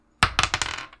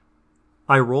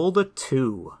I rolled a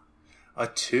 2. A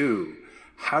 2.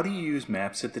 How do you use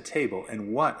maps at the table,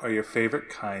 and what are your favorite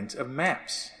kinds of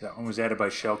maps? That one was added by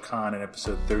Shell Khan in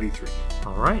episode 33.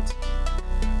 All right.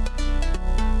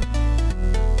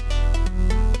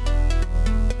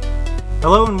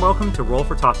 Hello and welcome to Roll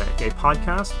for Topic, a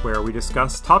podcast where we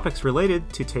discuss topics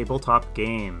related to tabletop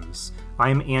games.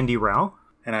 I'm Andy Rao.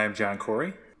 And I'm John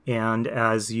Corey. And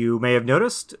as you may have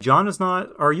noticed, John is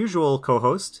not our usual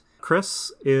co-host.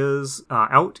 Chris is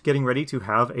out getting ready to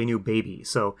have a new baby.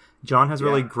 So John has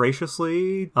really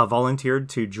graciously volunteered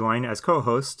to join as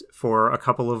co-host for a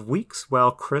couple of weeks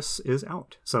while Chris is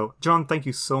out. So John, thank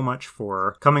you so much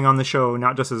for coming on the show,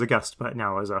 not just as a guest, but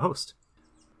now as a host.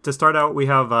 To start out, we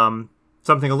have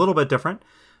something a little bit different.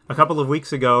 A couple of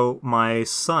weeks ago, my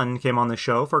son came on the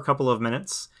show for a couple of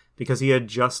minutes because he had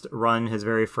just run his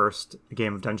very first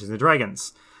game of Dungeons &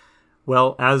 Dragons.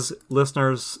 Well, as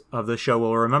listeners of the show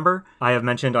will remember, I have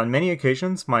mentioned on many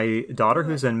occasions my daughter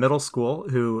who's in middle school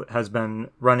who has been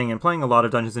running and playing a lot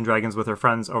of Dungeons & Dragons with her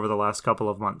friends over the last couple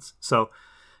of months. So,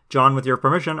 John, with your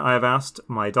permission, I have asked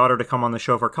my daughter to come on the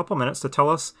show for a couple minutes to tell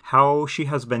us how she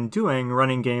has been doing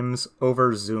running games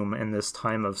over Zoom in this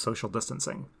time of social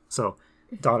distancing. So,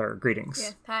 daughter,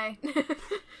 greetings. Yeah, hi.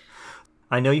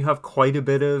 I know you have quite a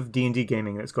bit of D&D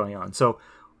gaming that's going on. So,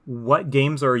 what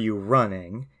games are you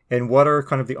running? And what are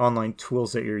kind of the online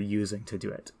tools that you're using to do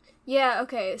it? Yeah,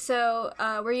 okay. So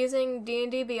we're using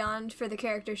D&D Beyond for the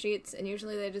character sheets, and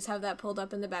usually they just have that pulled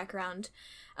up in the background.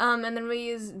 And then we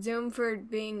use Zoom for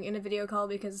being in a video call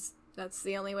because that's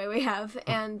the only way we have.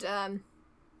 And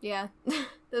yeah,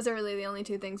 those are really the only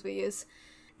two things we use.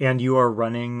 And you are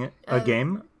running a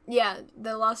game? Yeah,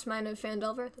 The Lost Mine of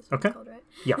Phandelver. That's what it's called, right?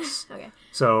 Yes. Okay.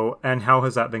 So, and how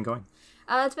has that been going?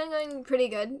 It's been going pretty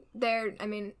good.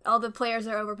 All the players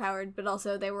are overpowered, but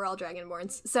also they were all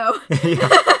Dragonborns, so...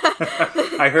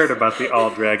 I heard about the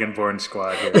all Dragonborn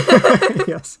squad here.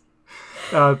 Yes.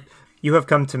 You have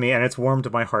come to me, and it's warmed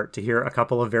my heart to hear a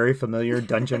couple of very familiar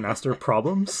Dungeon Master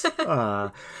problems.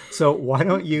 So why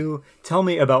don't you tell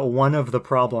me about one of the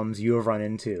problems you have run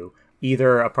into?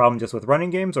 Either a problem just with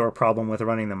running games, or a problem with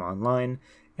running them online.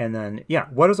 And then,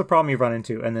 what is a problem you've run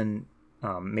into? And then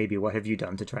maybe what have you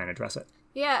done to try and address it?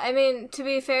 Yeah, I mean, to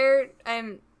be fair,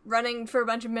 I'm running for a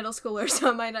bunch of middle schoolers, so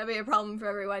it might not be a problem for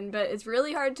everyone, but it's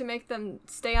really hard to make them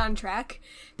stay on track,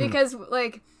 because,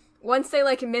 once they,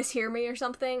 mishear me or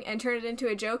something and turn it into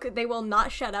a joke, they will not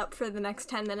shut up for the next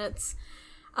 10 minutes.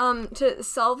 To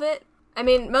solve it, I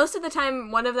mean, most of the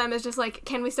time, one of them is just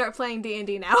can we start playing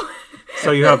D&D now?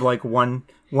 So you have, one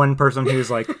person who's,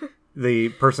 the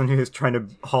person who's trying to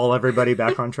haul everybody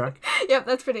back on track? Yep,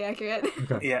 that's pretty accurate.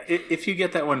 Okay. Yeah, if you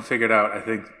get that one figured out, I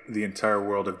think the entire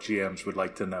world of GMs would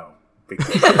like to know.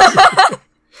 Because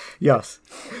yes.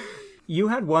 You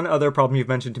had one other problem you've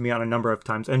mentioned to me on a number of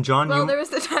times, and John... Well, there was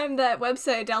the time that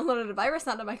website downloaded a virus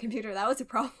onto my computer. That was a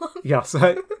problem. Yes,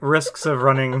 risks of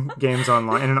running games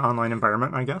online in an online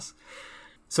environment, I guess.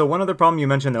 So one other problem you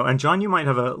mentioned, though, and John, you might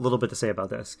have a little bit to say about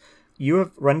this. You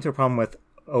have run into a problem with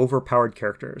overpowered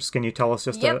characters. Can you tell us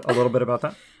just a little bit about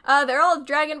that? They're all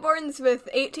Dragonborns with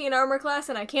 18 armor class,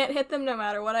 and I can't hit them no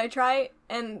matter what I try,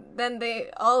 and then they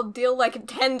all deal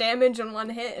 10 damage in one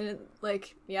hit, and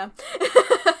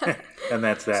And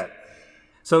that's that.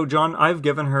 So, John, I've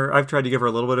tried to give her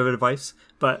a little bit of advice,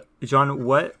 but John,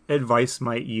 what advice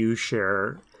might you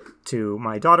share to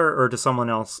my daughter or to someone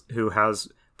else who has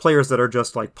players that are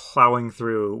just plowing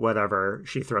through whatever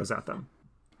she throws at them?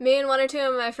 Me and one or two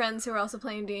of my friends who are also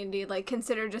playing D&D,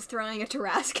 consider just throwing a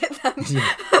Tarrasque at them.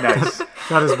 Nice.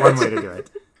 That is one way to do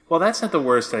it. Well, that's not the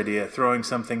worst idea, throwing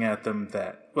something at them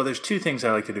there's two things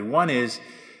I like to do. One is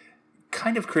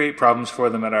kind of create problems for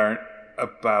them that aren't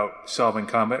about solving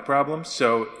combat problems.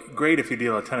 So, great if you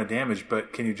deal a ton of damage,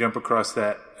 but can you jump across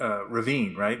that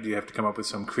ravine, right? Do you have to come up with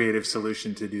some creative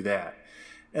solution to do that?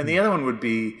 And the other one would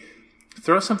be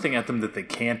throw something at them that they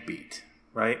can't beat,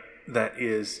 right?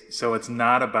 So it's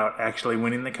not about actually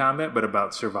winning the combat, but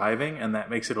about surviving, and that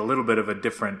makes it a little bit of a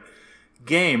different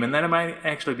game, and then it might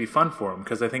actually be fun for them,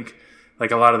 because I think,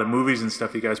 a lot of the movies and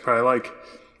stuff you guys probably like,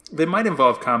 they might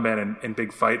involve combat in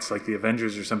big fights like the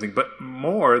Avengers or something, but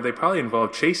more, they probably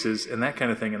involve chases and that kind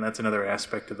of thing, and that's another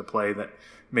aspect of the play that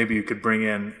maybe you could bring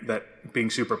in that being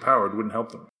super powered wouldn't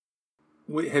help them.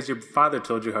 Has your father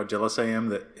told you how jealous I am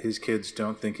that his kids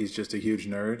don't think he's just a huge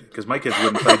nerd? Because my kids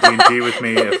wouldn't play D&D with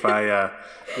me if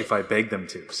I begged them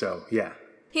to. So, yeah.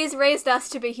 He's raised us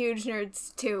to be huge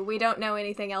nerds, too. We don't know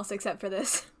anything else except for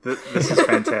this. This is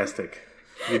fantastic.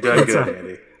 You've done good,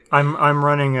 Andy. I'm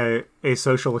running a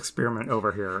social experiment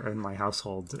over here in my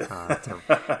household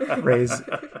to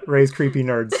raise creepy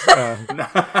nerds.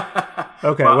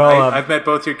 Okay, I've met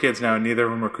both your kids now, and neither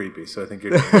of them were creepy, so I think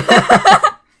you're doing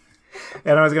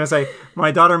and I was going to say,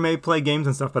 my daughter may play games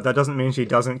and stuff, but that doesn't mean she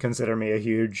doesn't consider me a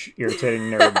huge,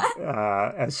 irritating nerd,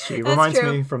 as she reminds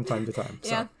me from time to time.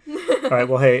 So. Yeah. All right,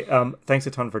 well, hey, thanks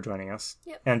a ton for joining us.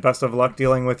 Yep. And best of luck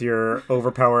dealing with your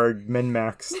overpowered,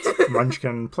 min-maxed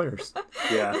Munchkin players.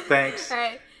 Yeah, thanks. All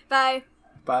right. Bye.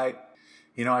 Bye.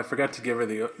 I forgot to give her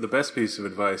the best piece of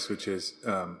advice, which is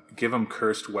give them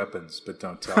cursed weapons, but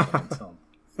don't tell them until them.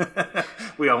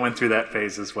 We all went through that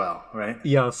phase as well, right?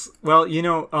 Yes. Well,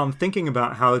 thinking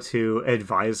about how to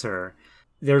advise her,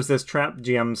 there's this trap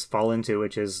GMs fall into,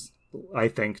 which is, I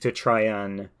think, to try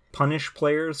and punish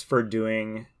players for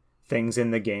doing things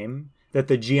in the game that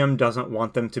the GM doesn't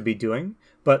want them to be doing,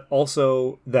 but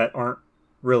also that aren't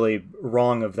really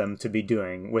wrong of them to be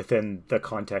doing within the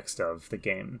context of the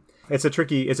game. It's a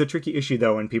tricky issue,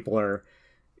 though, when people are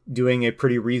doing a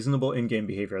pretty reasonable in-game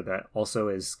behavior that also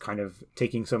is kind of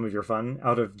taking some of your fun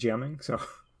out of GMing. So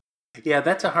yeah,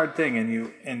 that's a hard thing,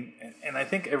 and I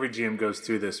think every GM goes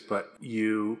through this, but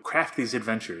you craft these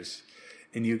adventures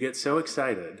and you get so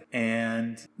excited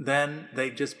and then they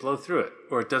just blow through it,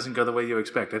 or it doesn't go the way you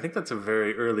expect. I think that's a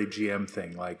very early GM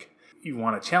thing. Like, you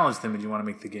want to challenge them and you want to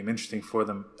make the game interesting for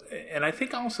them. And I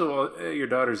think also at your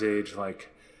daughter's age, like,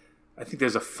 I think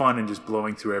there's a fun in just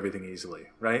blowing through everything easily,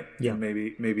 right? Yeah. And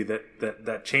maybe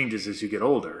that changes as you get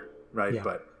older, right?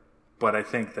 Yeah. But I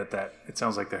think that it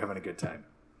sounds like they're having a good time.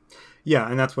 Yeah,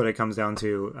 and that's what it comes down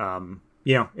to.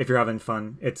 If you're having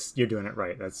fun, you're doing it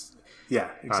right. That's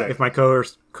exactly. If my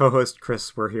co-host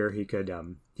Chris were here, he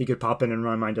could pop in and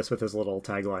remind us with his little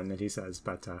tagline that he says.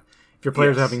 But if your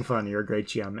players are having fun, you're a great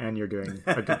GM and you're doing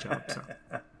a good job. So.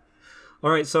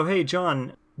 All right, so hey,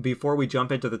 John, before we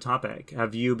jump into the topic,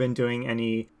 have you been running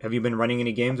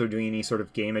any games or doing any sort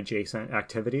of game adjacent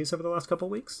activities over the last couple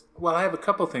of weeks? Well, I have a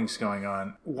couple things going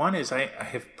on. One is I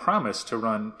have promised to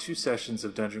run 2 sessions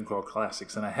of Dungeon Crawl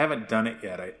Classics, and I haven't done it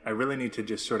yet. I really need to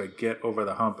just sort of get over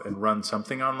the hump and run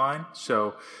something online.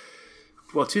 So,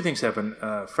 well, 2 things happen.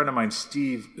 A friend of mine,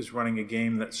 Steve, is running a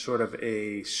game that's sort of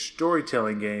a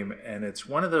storytelling game, and it's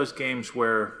one of those games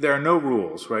where there are no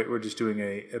rules, right? We're just doing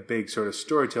a big sort of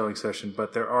storytelling session,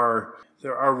 but there are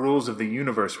rules of the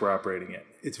universe we're operating in.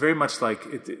 It's very much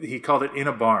like, he called it In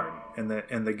a Barn, and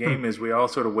the game is we all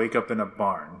sort of wake up in a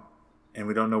barn, and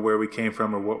we don't know where we came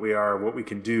from or what we are or what we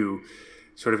can do,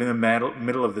 sort of in the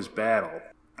middle of this battle.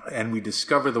 And we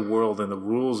discover the world and the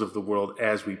rules of the world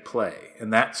as we play.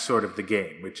 And that's sort of the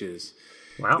game, which is,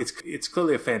 wow. It's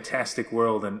clearly a fantastic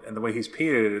world. And the way he's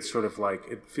painted it, it's sort of like,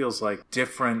 it feels like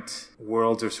different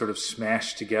worlds are sort of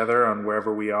smashed together on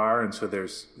wherever we are. And so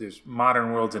there's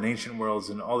modern worlds and ancient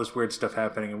worlds and all this weird stuff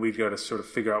happening. And we've got to sort of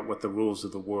figure out what the rules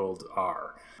of the world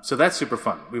are. So that's super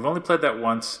fun. We've only played that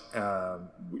once.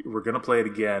 We're going to play it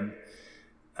again.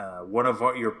 One of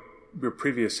your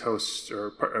previous hosts,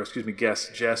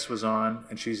 guest, Jess, was on,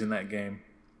 and she's in that game.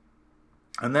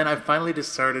 And then I finally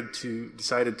decided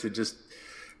to just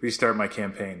restart my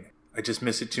campaign. I just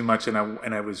miss it too much, and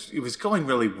it was going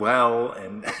really well,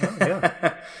 and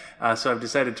so I've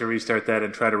decided to restart that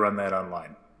and try to run that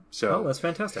online. So that's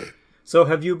fantastic. So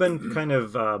have you been kind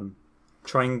of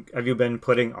have you been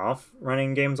putting off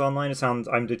running games online?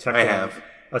 I'm detecting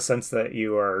a sense that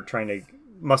you are trying to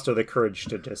muster the courage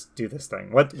to just do this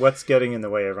thing. What's getting in the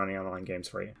way of running online games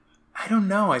for you? I don't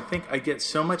know. I think I get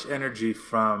so much energy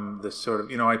from the sort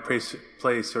of, I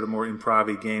play sort of more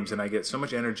improv-y games, and I get so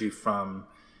much energy from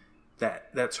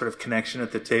that sort of connection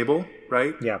at the table,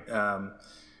 right? Yeah.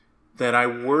 That I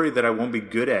worry that I won't be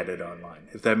good at it online,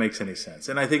 if that makes any sense.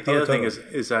 And I think the other thing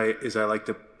is I like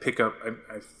to pick up.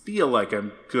 I feel like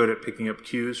I'm good at picking up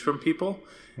cues from people,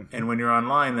 and when you're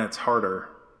online, that's harder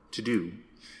to do.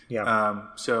 Yeah.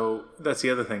 So that's the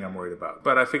other thing I'm worried about.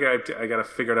 But I figure I got to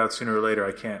figure it out sooner or later.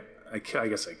 I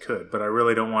guess I could, but I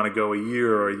really don't want to go a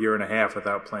year or a year and a half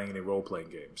without playing any role playing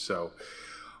games. So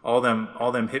all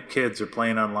them hip kids are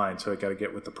playing online, so I got to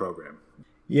get with the program.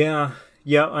 Yeah,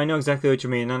 I know exactly what you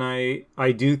mean, and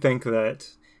I do think that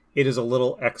it is a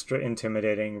little extra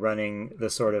intimidating running the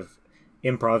sort of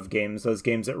improv games, those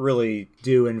games that really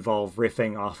do involve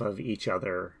riffing off of each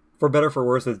other. For better or for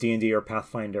worse, with D&D or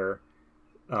Pathfinder,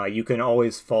 you can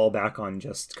always fall back on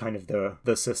just kind of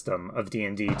the system of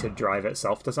D&D to drive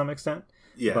itself to some extent.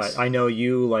 Yes. But I know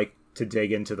you like to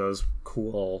dig into those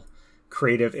cool,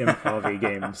 creative improv-y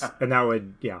games, and that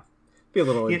would, be a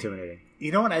little intimidating.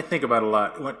 You know what I think about a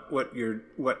lot? What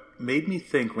made me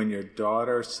think when your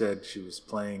daughter said she was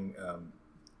playing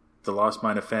The Lost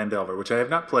Mine of Phandelver, which I have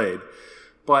not played,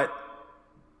 but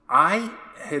I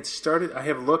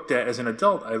have looked at, as an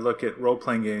adult, I look at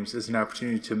role-playing games as an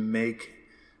opportunity to make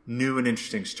new and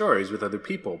interesting stories with other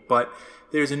people. But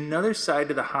there's another side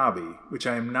to the hobby, which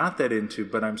I am not that into,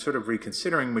 but I'm sort of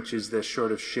reconsidering, which is this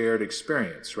sort of shared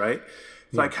experience, right?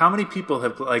 Yeah. Like, how many people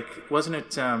have, like, wasn't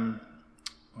it,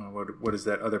 what is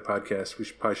that other podcast?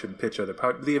 Probably shouldn't pitch other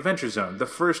The Adventure Zone. The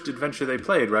first adventure they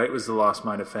played, right, was The Lost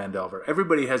Mine of Phandelver.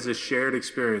 Everybody has this shared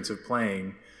experience of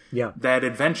playing that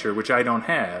adventure, which I don't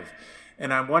have.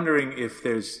 And I'm wondering if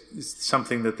there's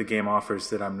something that the game offers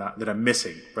that I'm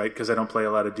missing, right? Because I don't play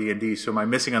a lot of D&D, so am I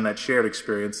missing on that shared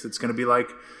experience? That's going to be like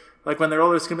when they're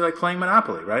older, it's going to be like playing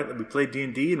Monopoly, right? We play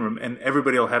D&D, and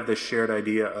everybody will have this shared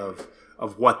idea of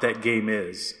what that game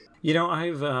is. You know,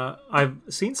 I've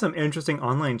seen some interesting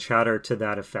online chatter to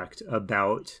that effect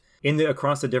about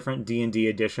across the different D&D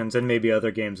editions and maybe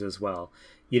other games as well.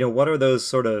 You know, what are those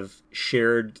sort of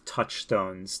shared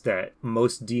touchstones that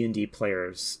most D&D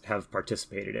players have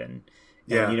participated in?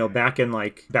 Yeah. And, you know, back in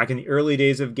the early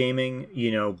days of gaming, you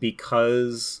know,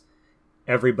 because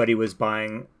everybody was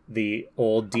buying the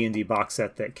old D&D box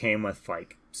set that came with,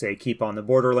 like, say, Keep on the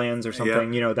Borderlands or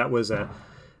something, you know, that was a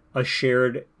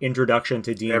shared introduction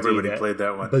to D&D. Everybody played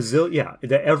that one.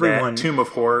 That everyone... Tomb of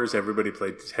Horrors, everybody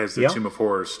has the Tomb of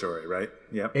Horrors story, right?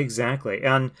 Yeah, exactly.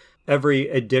 And every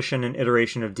edition and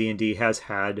iteration of D&D has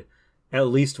had at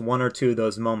least one or two of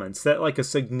those moments that, like, a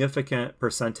significant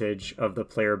percentage of the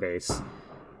player base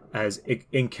has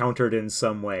encountered in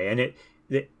some way.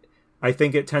 And I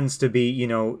think it tends to be, you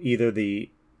know, either the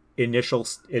initial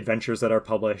adventures that are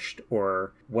published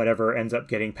or whatever ends up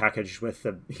getting packaged with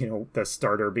the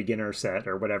starter beginner set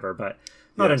or whatever, but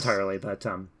not entirely. But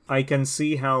I can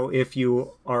see how if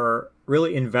you are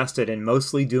really invested in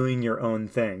mostly doing your own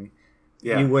thing,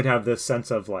 you would have this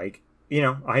sense of, like, you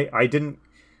know, I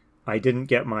didn't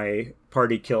get my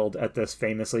party killed at this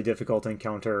famously difficult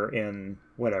encounter in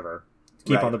whatever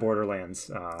Keep on the Borderlands.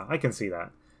 I can see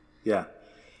that. Yeah.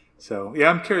 So, yeah,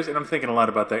 I'm curious, and I'm thinking a lot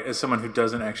about that. As someone who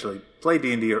doesn't actually play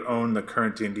D&D or own the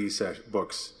current D&D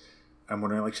books, I'm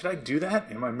wondering, like, should I do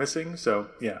that? Am I missing? So,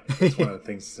 yeah, that's one of the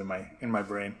things that's in my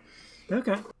brain.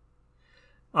 Okay.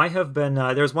 I have been...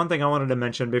 there's one thing I wanted to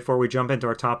mention before we jump into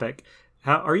our topic.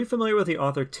 Are you familiar with the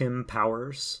author Tim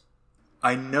Powers?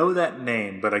 I know that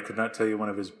name, but I could not tell you one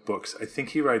of his books. I think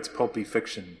he writes pulpy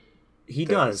fiction. He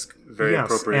does. Very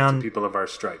appropriate to people of our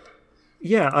stripe.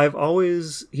 Yeah,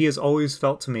 he has always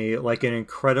felt to me like an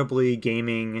incredibly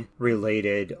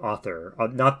gaming-related author.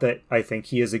 Not that I think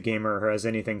he is a gamer or has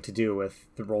anything to do with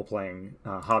the role-playing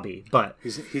hobby, but...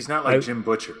 He's not like Jim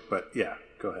Butcher, but yeah,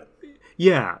 go ahead.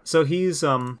 Yeah, so he's...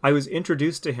 I was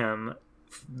introduced to him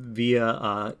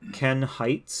via Ken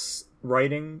Haight's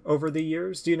writing over the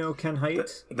years. Do you know Ken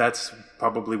Haight? That's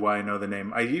probably why I know the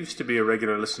name. I used to be a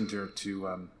regular listener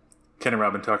to... Ken and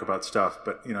Robin talk about stuff,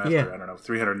 but, you know, after, I don't know,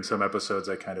 300 and some episodes,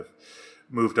 I kind of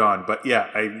moved on. But yeah,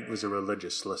 I was a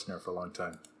religious listener for a long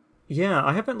time. Yeah,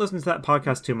 I haven't listened to that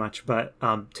podcast too much, but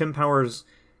Tim Powers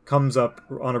comes up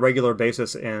on a regular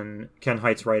basis in Ken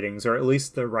Haight's writings, or at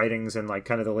least the writings in, like,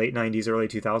 kind of the late 90s, early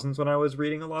 2000s when I was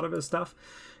reading a lot of his stuff.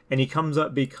 And he comes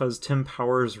up because Tim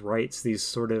Powers writes these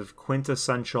sort of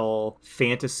quintessential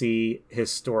fantasy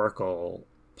historical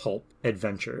pulp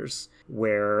adventures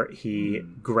where he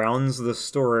grounds the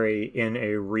story in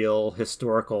a real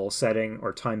historical setting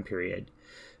or time period.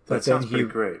 That sounds pretty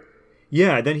great.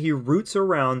 Yeah, then he roots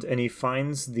around and he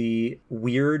finds the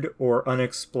weird or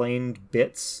unexplained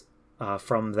bits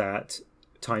from that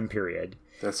time period.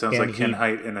 That sounds like Ken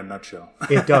Haight in a nutshell.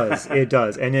 It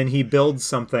does. And then he builds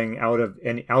something out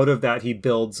of that he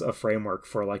builds a framework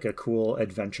for, like, a cool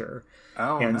adventure.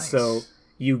 Oh, and nice. So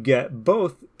you get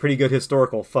both pretty good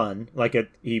historical fun. Like,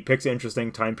 he picks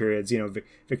interesting time periods, you know,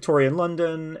 Victorian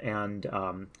London and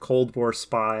Cold War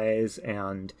spies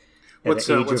and what's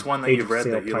one that you've read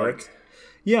that you like?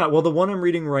 Yeah, well, the one I'm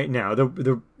reading right now,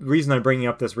 the reason I'm bringing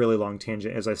up this really long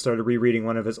tangent is I started rereading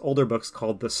one of his older books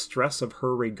called The Stress of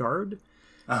Her Regard.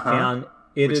 And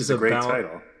Which is a great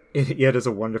title. It is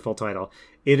a wonderful title.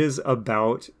 It is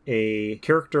about a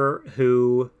character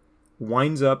who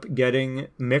winds up getting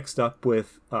mixed up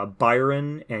with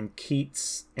Byron and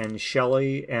Keats and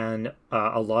Shelley and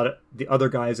a lot of the other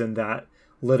guys in that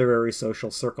literary social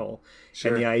circle.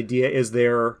 Sure. And the idea is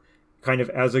they're kind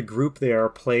of, as a group, they are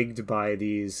plagued by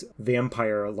these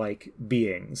vampire-like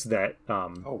beings that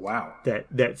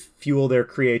that fuel their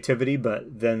creativity,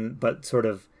 but sort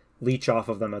of leech off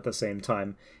of them at the same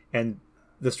time. And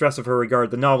The Stress of Her Regard,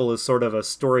 the novel, is sort of a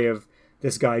story of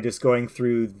this guy just going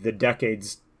through the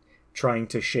decades trying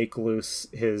to shake loose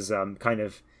his kind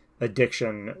of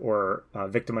addiction or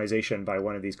victimization by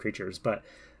one of these creatures. But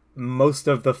most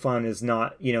of the fun is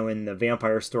not, you know, in the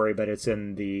vampire story, but it's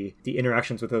in the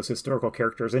interactions with those historical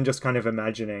characters and just kind of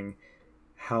imagining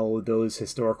how those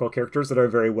historical characters that are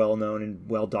very well known and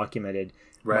well documented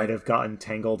Right. might have gotten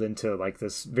tangled into like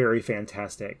this very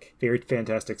fantastic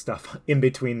stuff in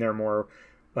between their more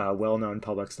well-known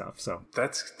public stuff. So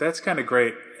That's kind of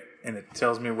great, and it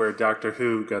tells me where Doctor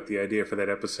Who got the idea for that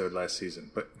episode last season.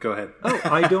 But go ahead.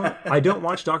 I don't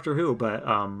watch Doctor Who, but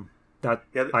that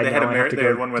Yeah, I they had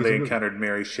have one where they encountered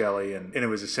Mary Shelley, and it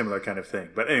was a similar kind of thing.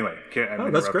 But anyway,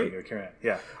 I'm that's interrupting great. you. Carry on.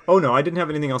 Yeah. Oh no, I didn't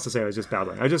have anything else to say. I was just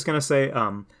babbling. I was just gonna say,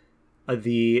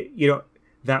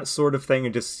 that sort of thing.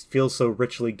 It just feels so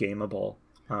richly gameable.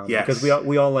 Yes. Because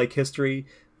we all like history,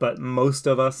 but most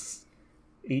of us,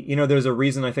 there's a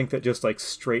reason I think that just like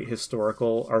straight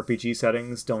historical RPG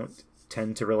settings don't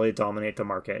tend to really dominate the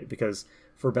market, because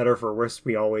for better or for worse,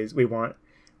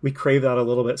 we crave that a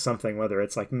little bit something, whether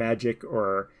it's like magic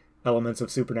or elements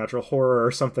of supernatural horror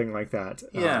or something like that.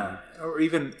 Yeah, or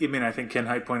even, I think Ken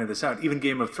Hite pointed this out, even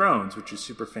Game of Thrones, which is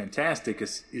super fantastic,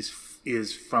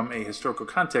 is from a historical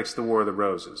context, the War of the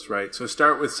Roses, right? So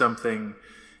start with something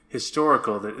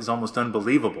historical that is almost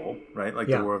unbelievable, right? Like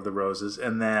the War of the Roses,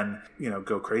 and then,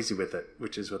 go crazy with it,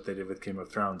 which is what they did with Game of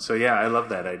Thrones. So yeah, I love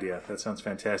that idea. That sounds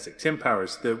fantastic. Tim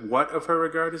Powers, the What of Her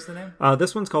Regard is the name?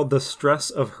 This one's called The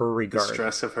Stress of Her Regard. The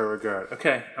Stress of Her Regard.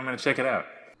 Okay, I'm going to check it out.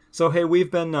 So hey, we've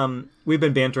been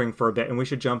bantering for a bit, and we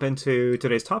should jump into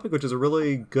today's topic, which is a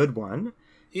really good one.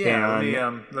 Yeah,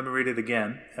 let me read it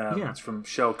again. It's from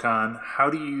Shell Khan. How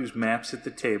do you use maps at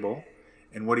the table,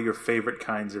 and what are your favorite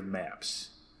kinds of maps?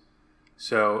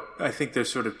 So I think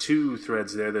there's sort of two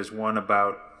threads there. There's one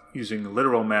about using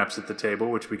literal maps at the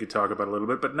table, which we could talk about a little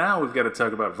bit, but now we've got to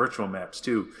talk about virtual maps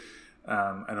too.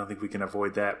 I don't think we can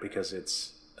avoid that because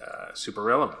it's super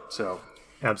relevant. So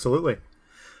absolutely.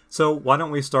 So why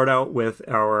don't we start out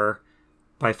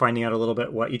by finding out a little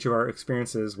bit what each of our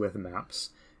experiences with maps.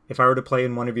 If I were to play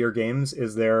in one of your games,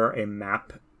 is there a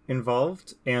map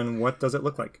involved, and what does it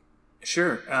look like?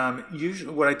 Sure.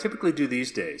 Usually, what I typically do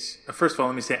these days, first of all,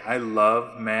 let me say I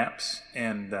love maps,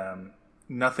 and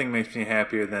nothing makes me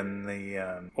happier than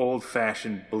the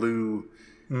old-fashioned blue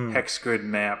hex grid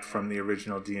map from the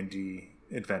original D&D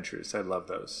adventures. I love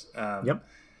those. Yep.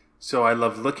 So I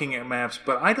love looking at maps,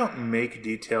 but I don't make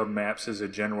detailed maps as a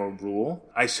general rule.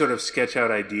 I sort of sketch out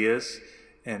ideas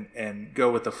and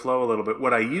go with the flow a little bit.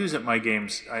 What I use at my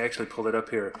games, I actually pulled it up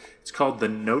here. It's called the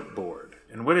Note Board.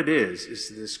 And what it is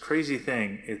this crazy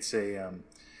thing. It's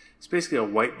basically a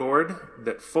whiteboard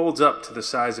that folds up to the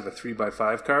size of a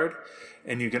 3x5 card,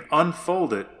 and you can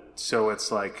unfold it so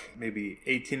it's like maybe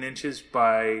 18 inches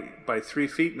by 3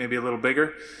 feet, maybe a little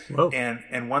bigger. Whoa.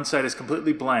 And one side is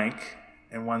completely blank,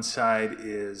 and one side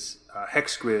is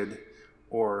hex grid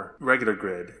or regular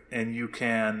grid. And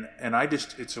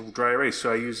it's a dry erase,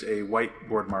 so I use a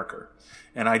whiteboard marker.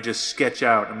 And I just sketch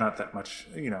out, I'm not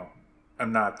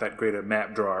that great a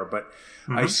map drawer, but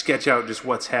I sketch out just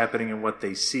what's happening and what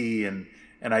they see, and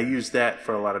I use that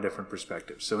for a lot of different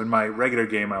perspectives. So in my regular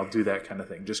game, I'll do that kind of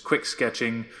thing. Just quick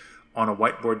sketching on a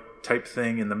whiteboard type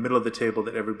thing in the middle of the table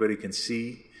that everybody can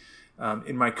see.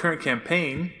 In my current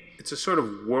campaign, it's a sort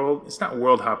of world, it's not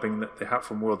world hopping, that they hop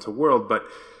from world to world, but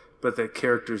the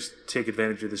characters take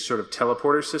advantage of this sort of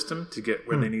teleporter system to get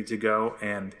where they need to go.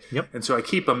 And so I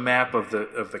keep a map of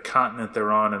the continent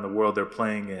they're on and the world they're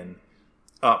playing in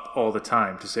up all the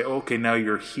time to say, okay, now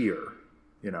you're here.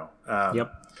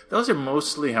 Those are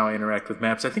mostly how I interact with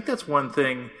maps. I think that's one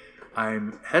thing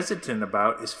I'm hesitant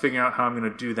about, is figuring out how I'm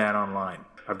going to do that online.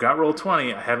 I've got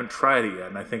Roll20. I haven't tried it yet,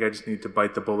 and I think I just need to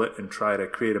bite the bullet and try to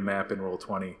create a map in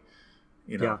Roll20,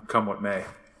 come what may.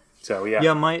 So, yeah.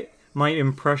 Yeah, my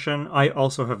impression, I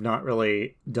also have not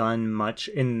really done much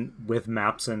with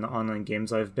maps in the online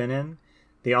games I've been in.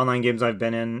 The online games I've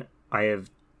been in, I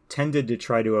have tended to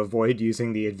try to avoid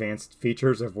using the advanced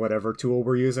features of whatever tool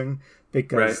we're using,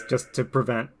 because just to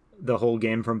prevent the whole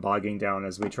game from bogging down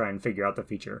as we try and figure out the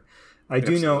feature. I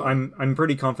do know I'm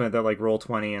pretty confident that like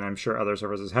Roll20 and I'm sure other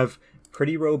services have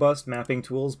pretty robust mapping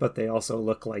tools, but they also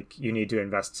look like you need to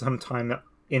invest some time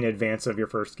in advance of your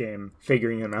first game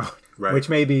figuring them out, which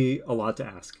may be a lot to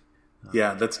ask.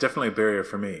 Yeah, that's definitely a barrier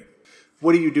for me.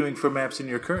 What are you doing for maps in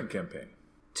your current campaign?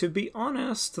 To be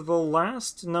honest, the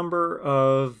last number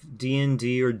of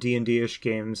D&D or D&D-ish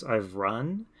games I've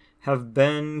run have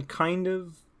been kind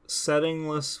of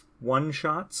settingless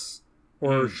one-shots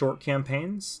or short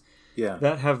campaigns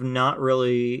that have not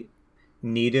really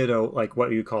needed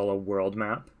what you call a world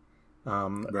map.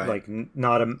 Like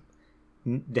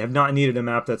they have not needed a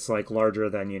map that's like larger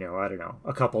than, I don't know,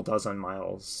 a couple dozen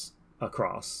miles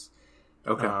across.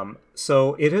 Okay.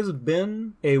 So it has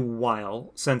been a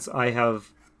while since I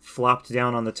have flopped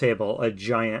down on the table a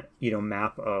giant,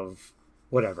 map of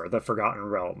whatever, the Forgotten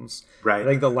Realms. Right. I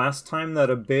think the last time that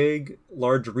a big,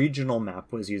 large regional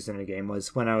map was used in a game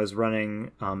was when I was running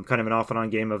kind of an off and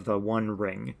on game of the One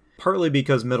Ring. Partly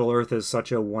because Middle-earth is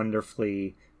such a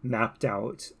wonderfully mapped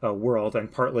out world,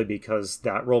 and partly because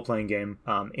that role-playing game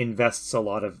invests a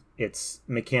lot of its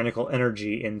mechanical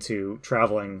energy into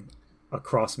traveling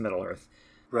across Middle-earth.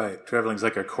 Right. Traveling's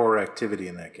like a core activity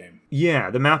in that game.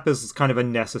 Yeah, the map is kind of a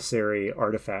necessary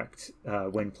artifact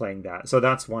when playing that. So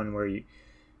that's one where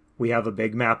we have a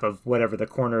big map of whatever the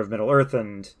corner of Middle-earth,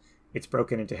 and it's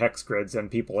broken into hex grids,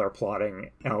 and people are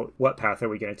plotting out what path are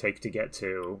we going to take to get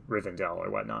to Rivendell or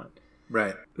whatnot.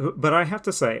 Right. But I have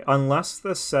to say, unless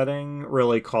the setting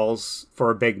really calls for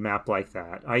a big map like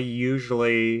that,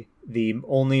 the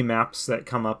only maps that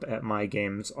come up at my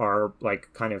games are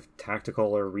like kind of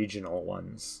tactical or regional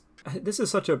ones. This is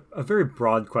such a very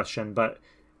broad question, but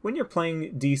when you're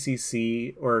playing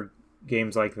DCC or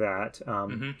games like that,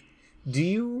 do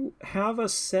you have a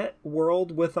set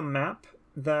world with a map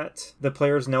that the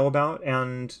players know about,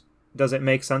 and does it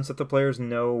make sense that the players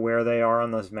know where they are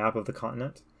on this map of the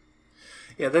continent?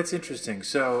 Yeah, that's interesting.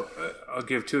 So I'll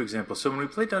give two examples. So when we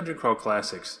play Dungeon Crawl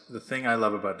Classics, the thing I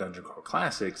love about Dungeon Crawl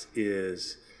Classics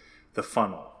is the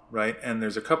funnel, right? And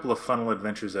there's a couple of funnel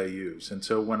adventures I use. And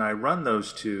so when I run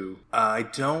those two, I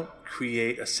don't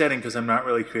create a setting because I'm not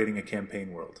really creating a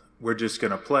campaign world. We're just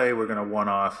going to play. We're going to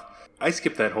one-off. I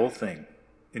skip that whole thing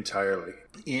entirely.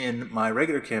 In my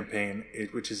regular campaign,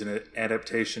 which is an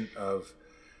adaptation of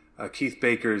Keith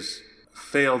Baker's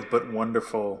failed but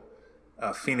wonderful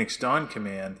Phoenix Dawn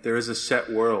command, there is a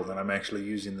set world, and I'm actually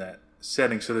using that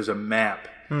setting. So there's a map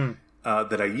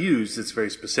that I use that's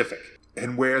very specific.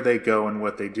 And where they go and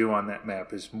what they do on that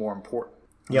map is more important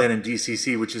than in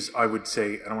DCC, which is, I would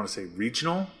say, I don't want to say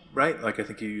regional, right? Like I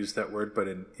think you used that word, but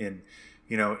in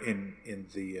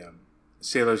the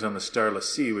Sailors on the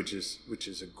Starless Sea, which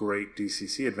is a great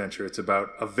DCC adventure. It's about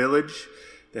a village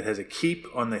that has a keep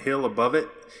on the hill above it,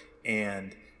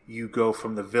 and you go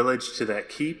from the village to that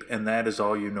keep, and that is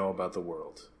all you know about the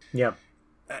world. Yeah.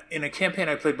 In a campaign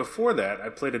I played before that, I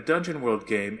played a Dungeon World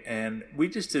game, and we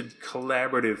just did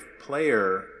collaborative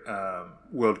player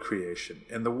world creation.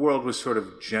 And the world was sort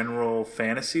of general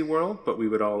fantasy world, but we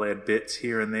would all add bits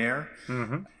here and there.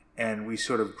 Mm-hmm. And we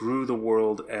sort of grew the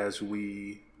world as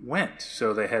we went.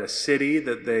 So they had a city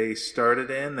that they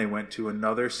started in. They went to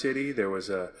another city. There was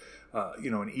an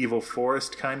evil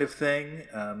forest kind of thing.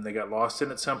 They got lost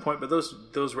in at some point, but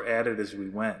those were added as we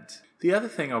went. The other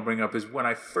thing I'll bring up is when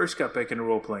I first got back into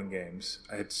role-playing games,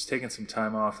 I had taken some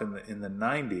time off in the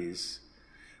 90s.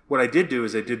 What I did do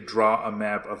is I did draw a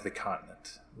map of the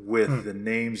continent with the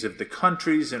names of the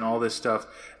countries and all this stuff.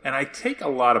 And I take a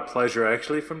lot of pleasure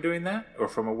actually from doing that, or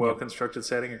from a well-constructed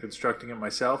setting or constructing it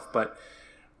myself. But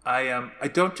I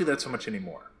don't do that so much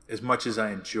anymore, as much as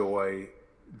I enjoy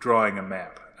drawing a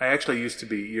map. I actually used to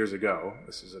be, years ago,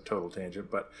 this is a total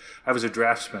tangent, but I was a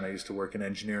draftsman. I used to work in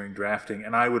engineering drafting,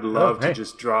 and I would love to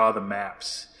just draw the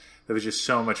maps. That was just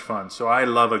so much fun. So I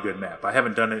love a good map. I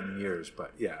haven't done it in years,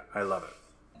 but yeah, I love it.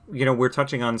 You know, we're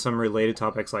touching on some related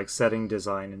topics like setting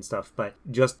design and stuff, but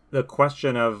just the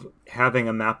question of having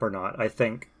a map or not, I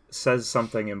think, says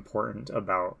something important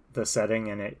about the setting,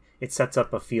 and it sets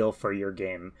up a feel for your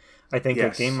game. I think a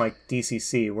game like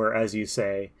DCC, where, as you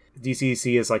say,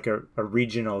 DCC is like a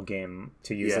regional game,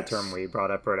 to use the term we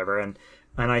brought up or whatever, and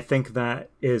I think that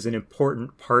is an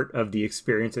important part of the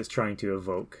experience it's trying to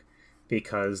evoke,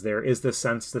 because there is this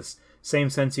same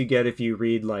sense you get if you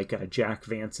read like Jack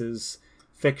Vance's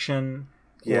fiction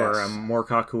or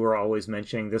Moorcock, who are always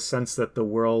mentioning this sense that the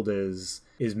world is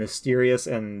mysterious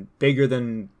and bigger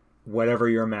than whatever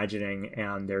you're imagining,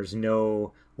 and there's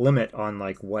no limit on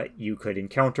like what you could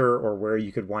encounter or where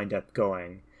you could wind up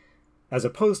going. As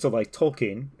opposed to like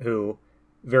Tolkien, who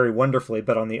very wonderfully,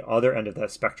 but on the other end of that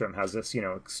spectrum, has this,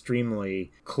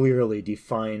 extremely clearly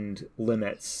defined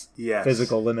limits,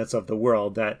 physical limits of the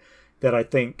world that I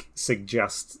think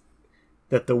suggest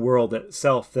that the world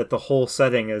itself, that the whole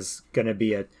setting is going to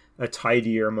be a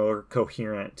tidier, more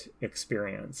coherent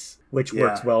experience, which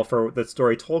works well for the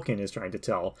story Tolkien is trying to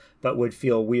tell, but would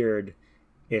feel weird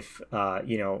if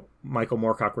Michael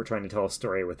Moorcock were trying to tell a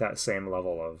story with that same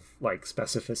level of like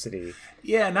specificity.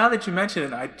 Yeah, now that you mention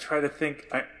it, I try to think.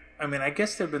 I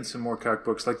guess there have been some Moorcock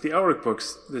books, like the Elric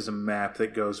books. There's a map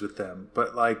that goes with them,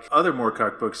 but like other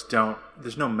Moorcock books don't.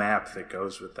 There's no map that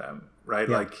goes with them, right?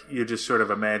 Yeah. Like you're just sort of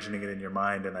imagining it in your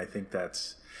mind, and I think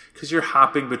that's because you're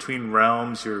hopping between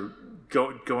realms. You're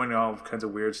going to all kinds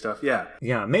of weird stuff. Yeah.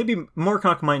 Maybe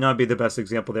Moorcock might not be the best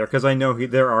example there, because I know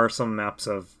there are some maps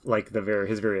of like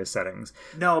his various settings.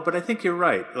 No, but I think you're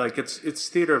right. Like it's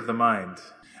theater of the mind.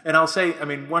 And I'll say, I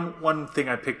mean, one thing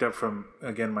I picked up from,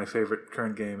 again, my favorite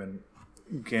current game and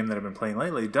game that I've been playing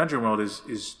lately, Dungeon World,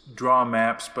 is draw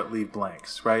maps but leave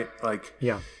blanks, right? Like,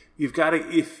 Yeah. you've got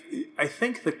to. I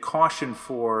think the caution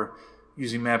for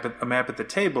using a map at the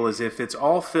table is if it's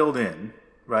all filled in,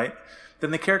 right?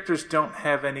 Then the characters don't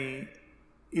have any.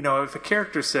 You know, if a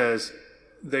character says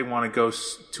they want to go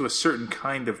to a certain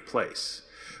kind of place,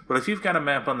 but if you've got a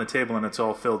map on the table and it's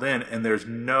all filled in and there's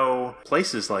no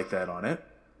places like that on it,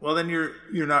 well, then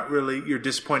you're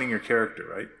disappointing your character,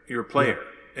 right? You're a player,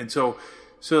 and so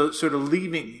sort of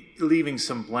leaving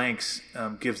some blanks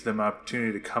gives them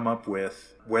opportunity to come up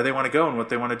with where they want to go and what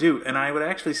they want to do. And I would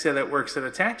actually say that works at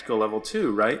a tactical level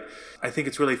too, right? I think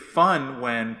it's really fun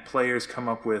when players come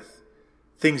up with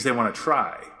things they want to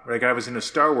try. Like I was in a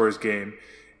Star Wars game,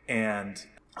 and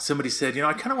somebody said,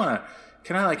 I kind of want to.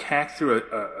 Can I hack through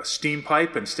a steam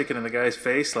pipe and stick it in the guy's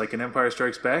face like in Empire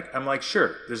Strikes Back? I'm like,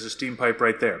 sure, there's a steam pipe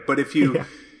right there. But if you,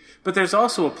 but there's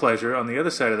also a pleasure on the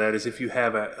other side of that is if you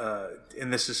have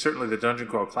and this is certainly the Dungeon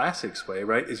Crawl Classics way,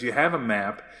 right? Is you have a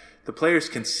map, the players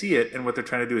can see it, and what they're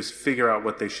trying to do is figure out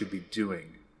what they should be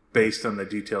doing based on the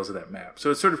details of that map.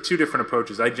 So it's sort of two different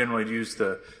approaches. I generally use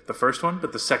the first one,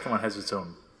 but the second one has its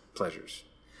own pleasures.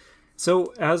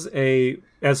 So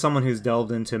as someone who's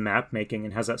delved into map making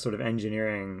and has that sort of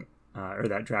engineering or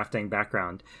that drafting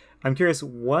background, I'm curious,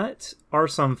 what are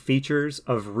some features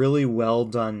of really well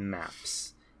done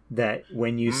maps that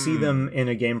when you see them in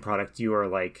a game product, you are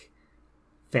like,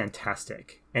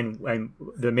 fantastic? And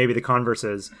maybe the converse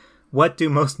is, what do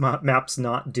most maps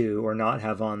not do or not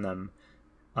have on them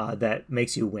that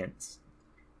makes you wince?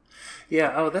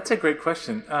 Yeah, that's a great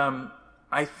question.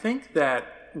 I think that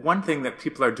one thing that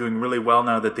people are doing really well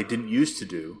now that they didn't used to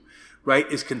do, right,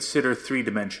 is consider 3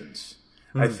 dimensions.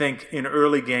 I think in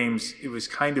early games it was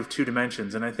kind of 2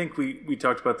 dimensions, and I think we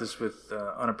talked about this with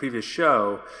on a previous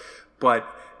show, but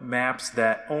maps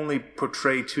that only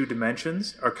portray 2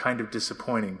 dimensions are kind of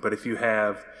disappointing. But if you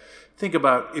have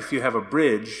a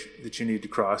bridge that you need to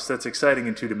cross, that's exciting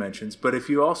in 2 dimensions. But if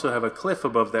you also have a cliff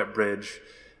above that bridge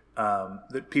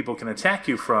that people can attack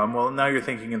you from, well, now you're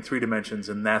thinking in 3 dimensions,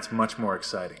 and that's much more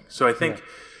exciting. So I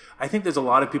think there's a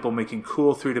lot of people making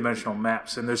cool 3-dimensional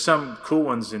maps, and there's some cool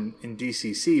ones in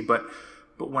DCC, but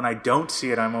when I don't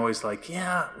see it, I'm always like,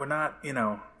 we're not,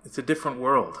 it's a different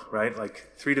world, right? Like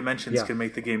 3 dimensions can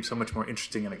make the game so much more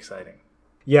interesting and exciting.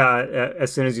 Yeah,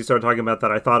 as soon as you started talking about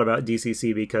that, I thought about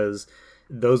DCC because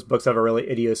those books have a really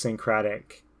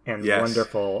idiosyncratic and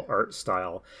wonderful art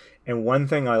style. And one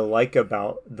thing I like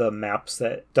about the maps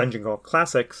that Dungeon Crawl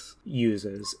Classics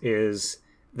uses is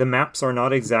the maps are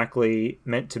not exactly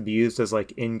meant to be used as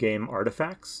like in-game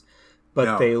artifacts,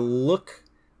 but they look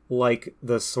like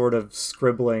the sort of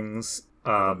scribblings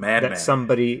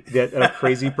that a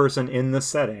crazy person in the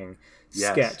setting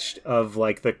sketched of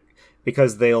like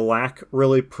because they lack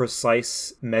really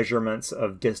precise measurements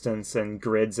of distance and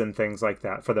grids and things like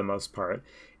that for the most part.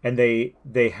 And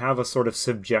they have a sort of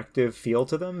subjective feel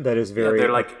to them that is very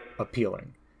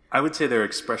appealing. I would say they're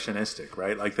expressionistic,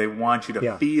 right? Like they want you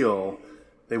to feel.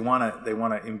 They want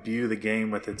to imbue the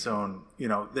game with its own.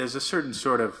 There's a certain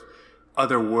sort of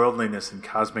otherworldliness and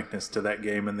cosmicness to that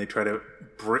game, and they try to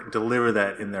deliver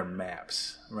that in their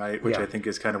maps, right? Which I think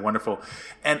is kind of wonderful.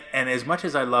 And as much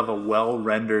as I love a well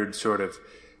rendered sort of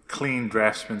clean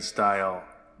draftsman style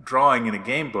drawing in a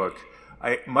game book,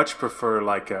 I much prefer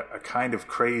like a kind of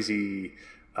crazy,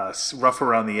 rough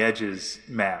around the edges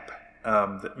map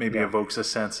that maybe evokes a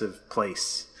sense of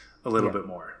place a little bit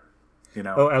more.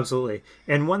 Oh, absolutely.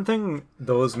 And one thing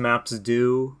those maps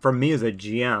do for me as a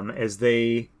GM is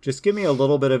they just give me a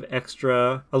little bit of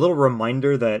a little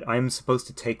reminder that I'm supposed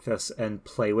to take this and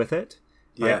play with it.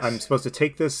 Yes. I'm supposed to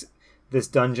take this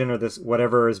dungeon or this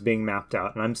whatever is being mapped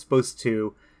out, and I'm supposed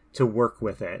to work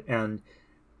with it. And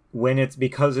when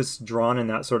because it's drawn in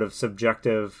that sort of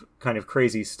subjective kind of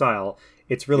crazy style,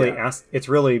 it's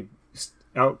really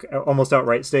almost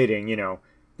outright stating,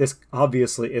 this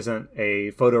obviously isn't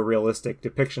a photorealistic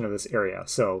depiction of this area.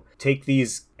 So take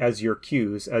these as your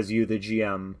cues as you, the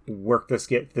GM,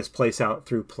 get this place out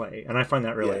through play. And I find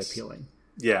that really appealing.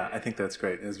 Yeah, I think that's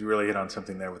great. As you really hit on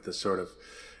something there with this sort of,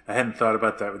 I hadn't thought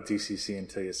about that with DCC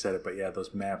until you said it, but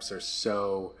those maps are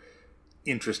so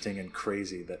interesting and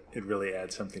crazy that it really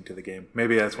adds something to the game.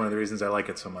 Maybe that's one of the reasons I like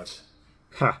it so much.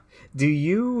 Do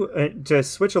you, to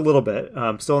switch a little bit,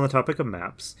 still on the topic of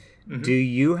maps, do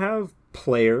you have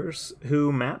players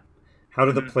who map? How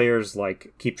do the players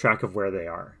keep track of where they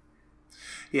are?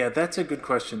 Yeah, that's a good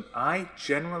question. I,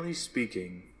 generally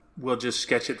speaking, will just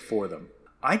sketch it for them.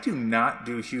 I do not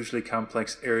do hugely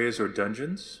complex areas or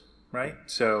dungeons, right?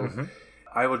 So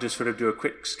I will just sort of do a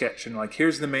quick sketch and like,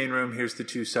 here's the main room, here's the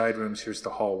 2 side rooms, here's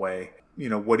the hallway.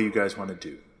 What do you guys want to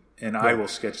do? And I will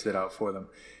sketch that out for them.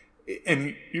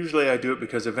 And usually I do it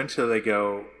because eventually they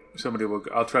go,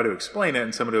 I'll try to explain it,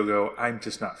 and somebody will go, I'm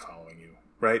just not following you,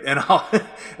 right? And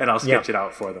I'll sketch it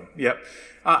out for them. Yep.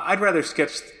 I'd rather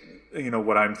sketch,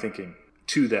 what I'm thinking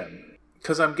to them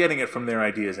because I'm getting it from their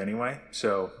ideas anyway.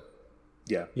 So,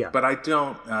 yeah. But I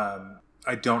don't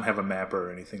have a mapper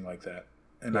or anything like that,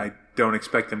 and I don't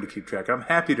expect them to keep track. I'm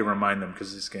happy to remind them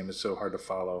because this game is so hard to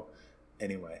follow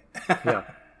anyway. Yeah.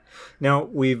 Now,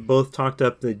 we've both talked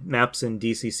up the maps in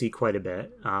DCC quite a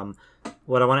bit.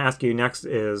 What I want to ask you next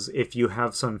is if you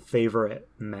have some favorite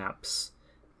maps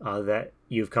that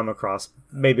you've come across,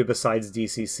 maybe besides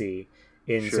DCC,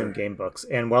 in some game books.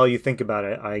 And while you think about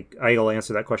it, I'll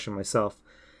answer that question myself.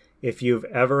 If you've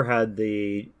ever had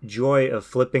the joy of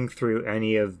flipping through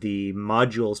any of the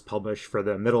modules published for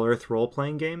the Middle-earth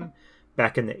role-playing game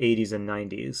back in the 80s and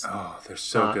 90s. Oh, they're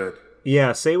so good.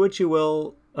 Yeah, say what you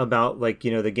will about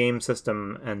the game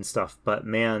system and stuff, but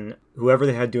man, whoever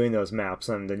they had doing those maps,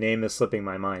 and the name is slipping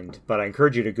my mind, but I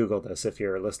encourage you to Google this if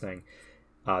you're listening.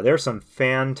 There's some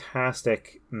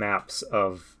fantastic maps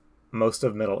of most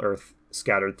of Middle-earth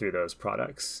scattered through those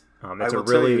products. It's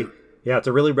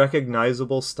a really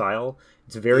recognizable style.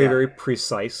 It's very, very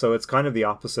precise, so it's kind of the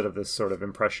opposite of this sort of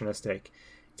impressionistic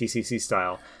DCC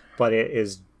style, but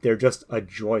they're just a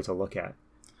joy to look at.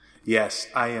 Yes,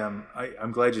 I'm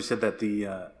glad you said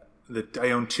that.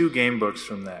 I own 2 game books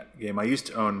from that game. I used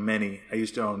to own many. I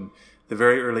used to own the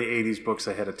very early 80s books.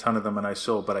 I had a ton of them and I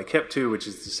sold, but I kept 2, which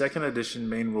is the 2nd edition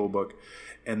main rule book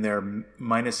and their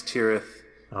Minas Tirith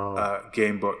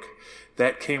game book.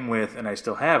 That came with, and I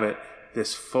still have it,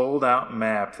 this fold-out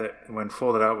map that, when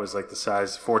folded out, was like the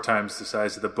size, 4 times the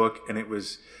size of the book, and it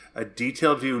was a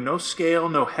detailed view, no scale,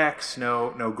 no hex,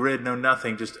 no grid, no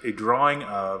nothing, just a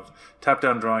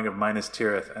top-down drawing of Minas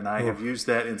Tirith, and I have used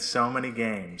that in so many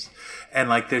games. And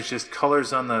like, there's just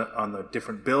colors on the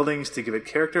different buildings to give it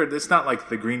character. It's not like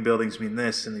the green buildings mean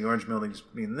this and the orange buildings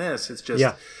mean this. It's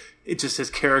just it just has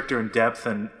character and depth,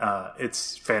 and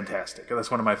it's fantastic.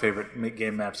 That's one of my favorite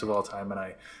game maps of all time, and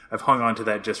I've hung on to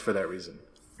that just for that reason.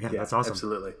 Yeah, that's awesome.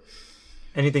 Absolutely.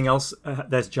 Anything else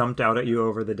that's jumped out at you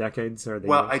over the decades?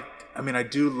 I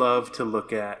do love to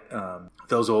look at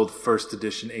those old first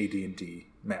edition AD&D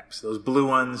maps, those blue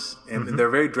ones, and they're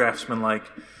very draftsman-like,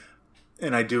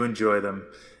 and I do enjoy them.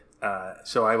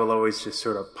 So I will always just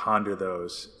sort of ponder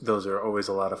those. Those are always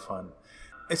a lot of fun.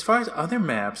 As far as other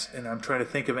maps, and I'm trying to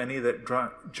think of any that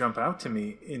jump out to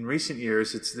me in recent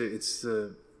years, it's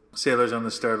the Sailors on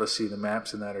the Starless Sea. The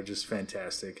maps in that are just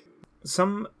fantastic.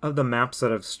 Some of the maps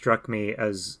that have struck me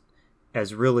as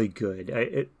really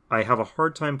good, I have a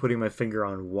hard time putting my finger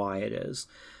on why it is,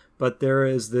 but there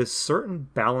is this certain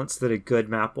balance that a good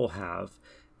map will have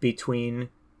between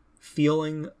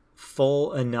feeling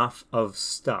full enough of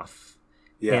stuff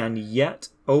and yet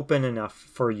open enough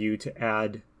for you to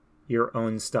add your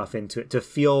own stuff into it, to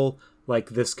feel like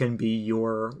this can be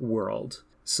your world.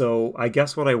 So I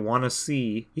guess what I want to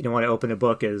see, when I open a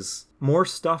book, is more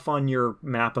stuff on your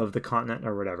map of the continent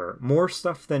or whatever. More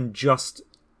stuff than just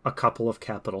a couple of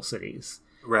capital cities.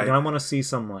 Right. I want to see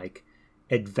some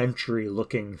adventure-y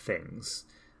looking things.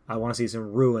 I want to see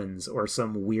some ruins or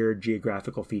some weird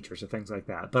geographical features or things like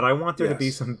that. But I want there to be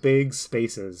some big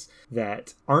spaces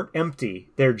that aren't empty.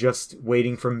 They're just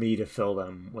waiting for me to fill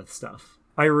them with stuff.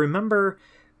 I remember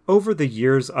over the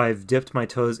years, I've dipped my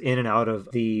toes in and out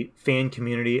of the fan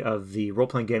community of the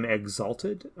role-playing game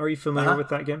Exalted. Are you familiar with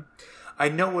that game? I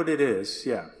know what it is,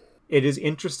 yeah. It is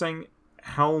interesting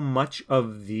how much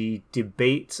of the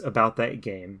debates about that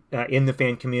game in the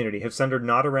fan community have centered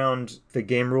not around the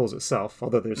game rules itself,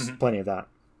 although there's plenty of that,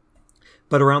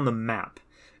 but around the map.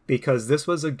 Because this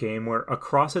was a game where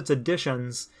across its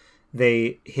editions,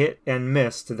 they hit and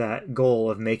missed that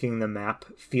goal of making the map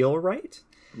feel right.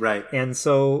 Right. And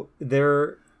so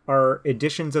there are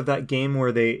editions of that game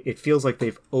where it feels like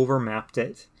they've overmapped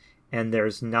it and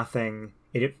there's nothing,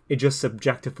 it just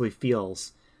subjectively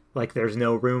feels like there's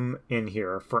no room in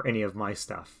here for any of my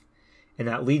stuff. And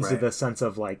that leads to the sense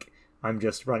of I'm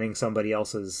just running somebody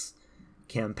else's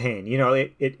campaign.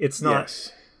 It's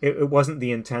not, it wasn't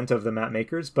the intent of the map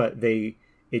makers, but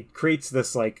it creates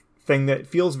this thing that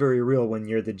feels very real when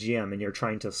you're the GM and you're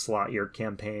trying to slot your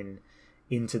campaign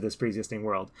into this pre-existing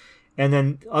world. And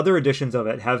then other editions of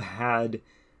it have had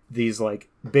these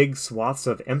big swaths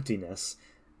of emptiness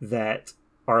that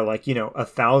are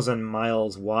 1,000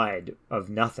 miles wide of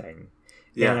nothing.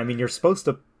 Yeah. And you're supposed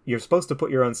to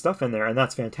put your own stuff in there, and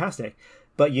that's fantastic.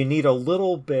 But you need a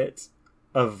little bit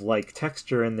of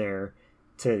texture in there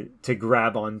to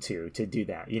grab onto to do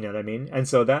that. You know what I mean? And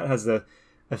so that has the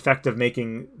effect of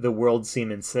making the world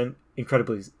seem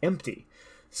incredibly empty.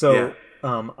 So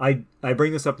I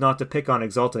bring this up not to pick on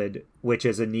Exalted, which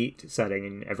is a neat setting,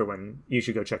 and everyone, you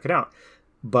should go check it out.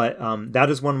 But that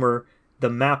is one where the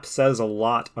map says a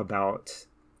lot about...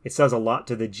 It says a lot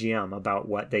to the GM about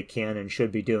what they can and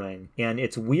should be doing. And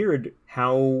it's weird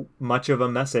how much of a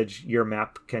message your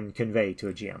map can convey to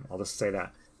a GM. I'll just say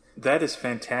that. That is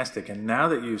fantastic. And now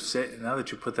that you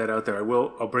put that out there,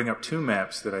 I'll bring up two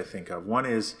maps that I think of. One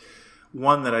is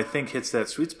one that I think hits that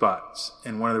sweet spot.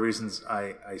 And one of the reasons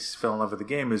I fell in love with the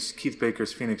game is Keith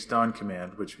Baker's Phoenix Dawn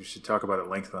Command, which we should talk about at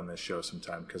length on this show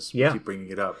sometime because we keep bringing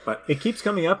it up. But it keeps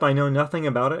coming up. I know nothing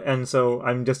about it. And so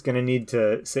I'm just going to need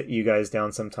to sit you guys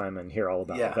down sometime and hear all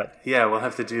about it. But yeah, we'll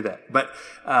have to do that. But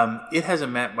it has a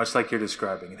map much like you're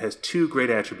describing. It has two great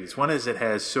attributes. One is it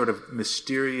has sort of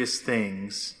mysterious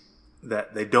things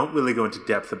that they don't really go into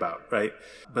depth about, right?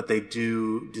 But they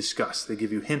do discuss. They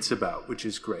give you hints about, which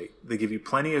is great. They give you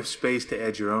plenty of space to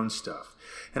add your own stuff.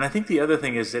 And I think the other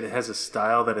thing is that it has a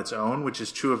style that its own, which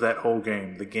is true of that whole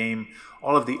game. The game,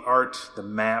 all of the art, the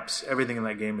maps, everything in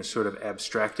that game is sort of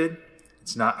abstracted.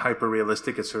 It's not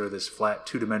hyper-realistic. It's sort of this flat,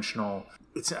 two-dimensional...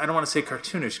 I don't want to say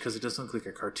cartoonish because it doesn't look like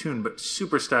a cartoon, but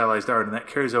super stylized art, and that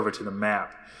carries over to the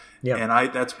map. Yeah.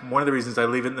 And that's one of the reasons I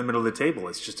leave it in the middle of the table.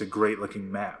 It's just a great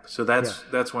looking map. So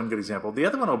that's one good example. The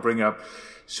other one I'll bring up,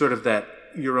 sort of that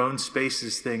your own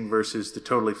spaces thing versus the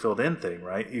totally filled in thing,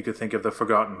 right? You could think of the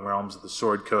Forgotten Realms of the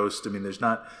Sword Coast. I mean, there's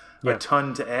not a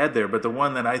ton to add there, but the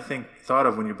one that I thought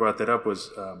of when you brought that up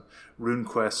was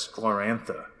RuneQuest's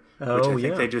Glorantha, which I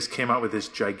think they just came out with this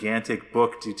gigantic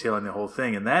book detailing the whole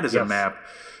thing. And that is a map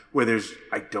where there's,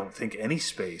 I don't think, any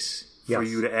space for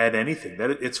you to add anything. That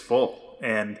it's full.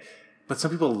 But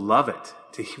some people love it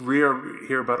to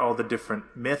hear about all the different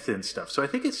myth and stuff. So I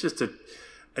think it's just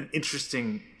an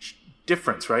interesting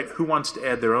difference, right? Who wants to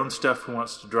add their own stuff? Who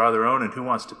wants to draw their own? And who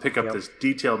wants to pick up this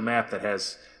detailed map that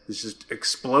is just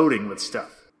exploding with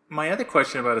stuff? My other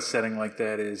question about a setting like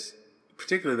that is,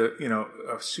 particularly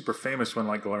a super famous one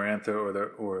like Glorantha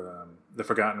or the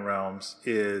Forgotten Realms,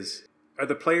 is are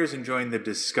the players enjoying the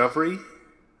discovery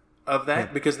of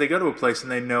that because they go to a place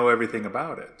and they know everything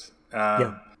about it?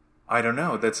 I don't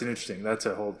know. That's that's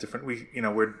a whole different.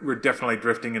 We're definitely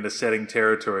drifting into setting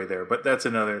territory there, but that's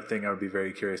another thing I would be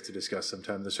very curious to discuss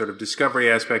sometime. The sort of discovery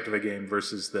aspect of a game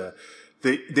versus the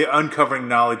uncovering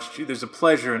knowledge. There's a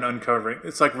pleasure in uncovering.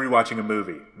 It's like rewatching a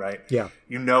movie, right? Yeah.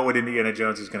 You know what Indiana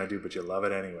Jones is going to do, but you love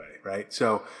it anyway, right?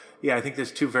 So I think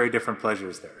there's two very different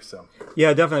pleasures there. So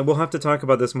yeah, definitely. We'll have to talk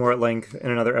about this more at length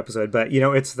in another episode. But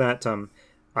it's that.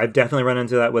 I've definitely run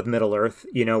into that with Middle Earth.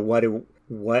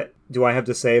 What do I have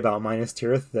to say about Minas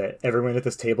Tirith that everyone at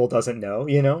this table doesn't know?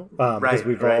 Because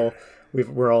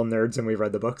we're all nerds and we've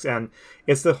read the books, and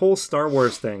it's the whole Star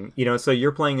Wars thing. So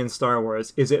you're playing in Star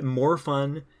Wars. Is it more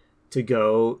fun to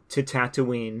go to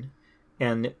Tatooine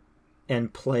and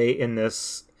play in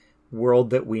this world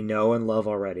that we know and love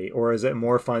already, or is it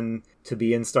more fun to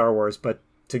be in Star Wars but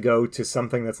to go to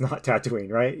something that's not Tatooine,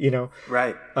 right?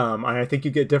 Right. And I think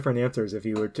you get different answers if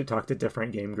you were to talk to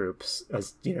different game groups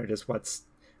as just what's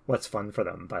fun for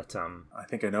them. But I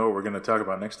think I know what we're going to talk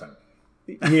about next time.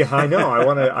 Yeah, I know. I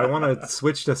want to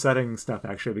switch to setting stuff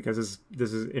actually because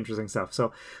this is interesting stuff.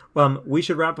 So, we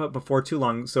should wrap up before too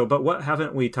long. So, but what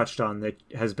haven't we touched on that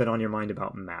has been on your mind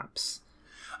about maps?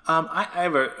 I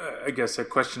have a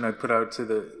question I'd put out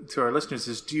to our listeners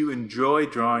is: do you enjoy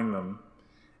drawing them?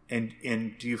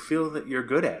 And do you feel that you're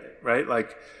good at it, right?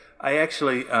 Like, I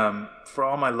actually, for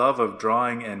all my love of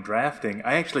drawing and drafting,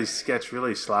 I actually sketch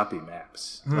really sloppy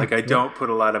maps. I don't put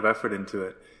a lot of effort into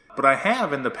it. But I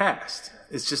have in the past.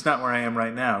 It's just not where I am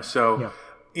right now. So,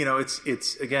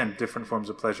 it's again, different forms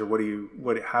of pleasure.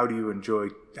 How do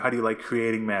you like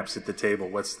creating maps at the table?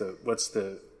 What's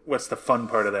the fun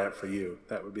part of that for you?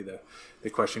 That would be the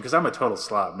question. Because I'm a total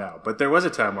slob now. But there was a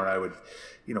time where I would...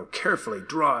 carefully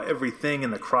draw everything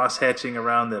and the cross hatching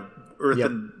around the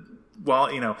earthen wall,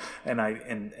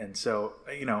 and so,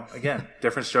 again,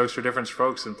 different strokes for different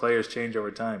strokes, and players change over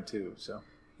time too. So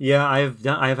yeah,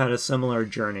 I've had a similar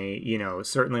journey.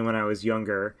 Certainly when I was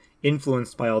younger,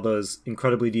 influenced by all those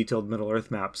incredibly detailed Middle Earth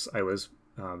maps I was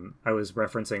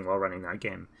referencing while running that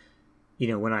game.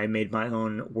 When I made my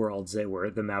own worlds,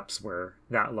 the maps were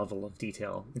that level of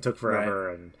detail. It took forever,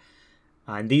 right.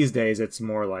 And these days, it's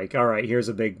more like, all right, here's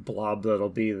a big blob that'll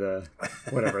be the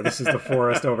whatever. This is the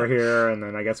forest over here, and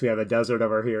then I guess we have a desert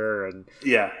over here, and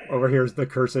over here's the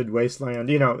cursed wasteland.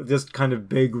 Just kind of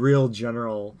big, real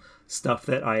general stuff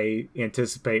that I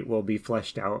anticipate will be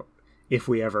fleshed out if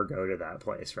we ever go to that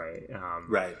place, right?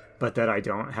 Right. But that I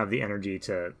don't have the energy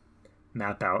to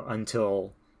map out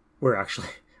until we're actually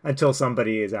until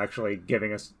somebody is actually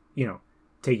giving us,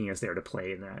 taking us there to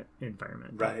play in that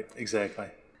environment. Right. Exactly.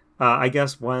 I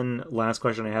guess one last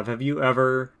question I have you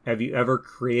ever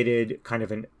created kind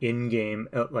of an in-game,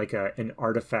 like an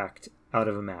artifact out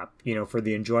of a map, for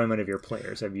the enjoyment of your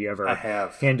players? Have you ever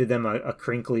handed them a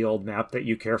crinkly old map that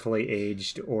you carefully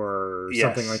aged or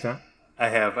something like that? I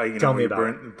have. Tell me about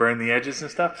it. Burn the edges and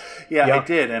stuff. Yeah, I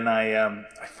did, and I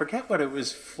forget what it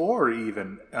was for.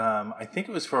 Even I think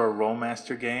it was for a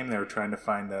Rollmaster game. They were trying to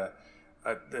find the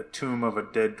tomb of a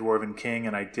dead dwarven king,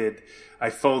 and I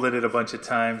folded it a bunch of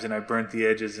times, and I burnt the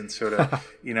edges and sort of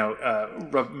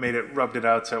rubbed it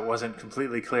out so it wasn't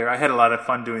completely clear. I had a lot of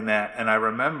fun doing that, and I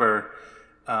remember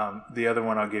the other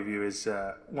one I'll give you is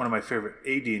one of my favorite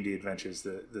AD&D adventures,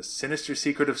 the Sinister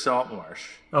Secret of Saltmarsh.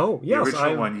 Oh yes, the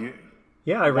original one.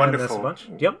 I ran this a bunch.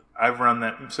 Yep, I've run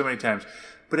that so many times.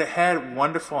 But it had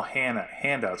wonderful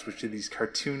handouts, which are this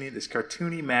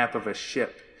cartoony map of a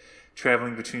ship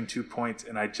traveling between 2 points,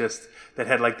 and that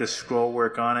had like this scroll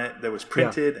work on it that was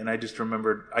printed, and I just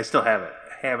remembered, I still have it,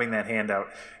 having that handout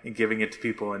and giving it to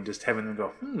people and just having them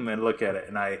go, and look at it,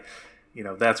 and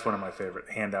that's one of my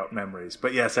favorite handout memories.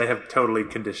 But yes, I have totally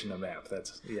conditioned a map.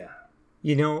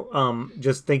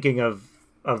 Just thinking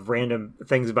of random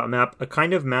things about map, a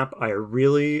kind of map I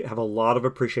really have a lot of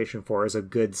appreciation for is a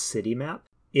good city map.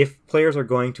 If players are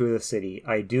going to a city,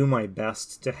 I do my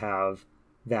best to have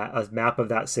a map of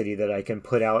that city that I can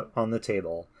put out on the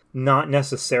table. Not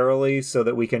necessarily so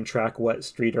that we can track what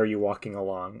street are you walking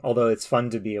along, although it's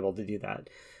fun to be able to do that.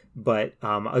 But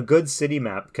a good city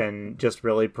map can just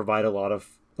really provide a lot of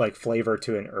like flavor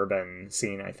to an urban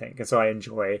scene, I think. And so I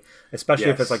enjoy, especially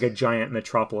if it's like a giant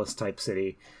metropolis type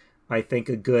city, I think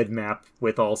a good map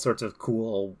with all sorts of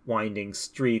cool winding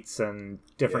streets and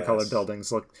different colored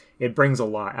buildings, it brings a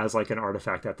lot as like an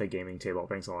artifact at the gaming table. It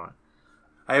brings a lot.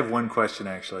 I have one question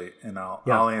actually, and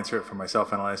I'll answer it for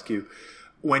myself, and I'll ask you.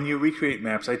 When you recreate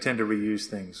maps, I tend to reuse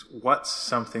things. What's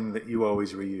something that you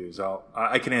always reuse?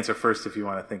 I can answer first if you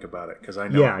want to think about it, because I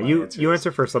know. Yeah, you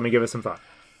answer first. Let me give it some thought.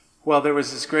 Well, there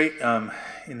was this great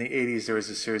in the 80s. There was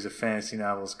a series of fantasy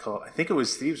novels called, I think it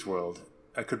was Thieves' World.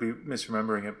 I could be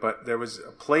misremembering it, but there was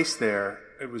a place there.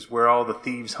 It was where all the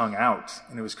thieves hung out,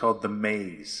 and it was called the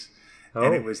Maze. Oh.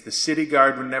 And it was the city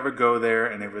guard would never go there,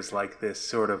 and it was like this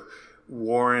sort of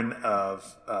warren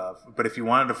of but if you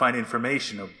wanted to find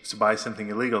information or to buy something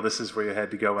illegal, this is where you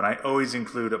had to go. And I always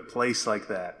include a place like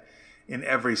that in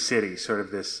every city, sort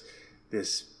of this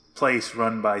place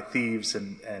run by thieves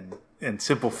and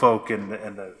simple folk, and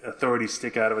the authorities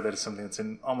stick out of it. That is something that's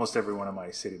in almost every one of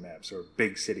my city maps or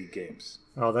big city games.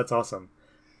 Oh, that's awesome.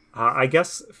 I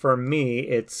guess for me,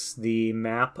 it's the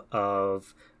map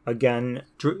of, again,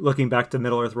 looking back to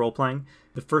Middle-earth role-playing,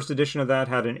 the first edition of that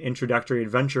had an introductory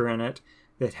adventure in it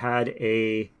that had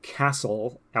a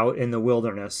castle out in the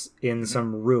wilderness in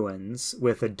some ruins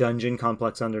with a dungeon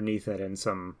complex underneath it and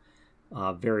some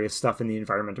various stuff in the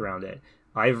environment around it.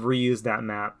 I've reused that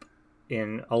map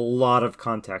in a lot of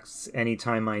contexts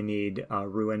anytime I need a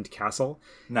ruined castle.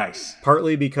 Nice.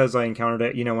 Partly because I encountered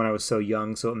it, when I was so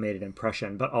young, so it made an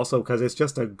impression, but also because it's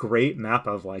just a great map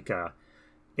of like a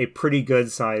pretty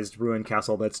good sized ruined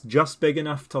castle that's just big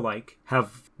enough to like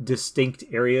have distinct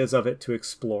areas of it to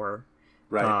explore.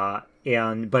 Right.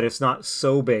 But it's not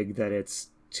so big that it's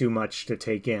too much to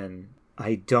take in.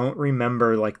 I don't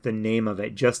remember like the name of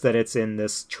it, just that it's in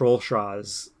this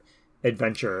Trollshaw's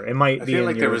adventure. It might be. I feel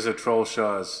like there was a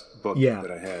Trollshaw's book that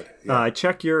I had. Yeah.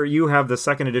 Check you have the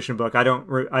second edition book. I don't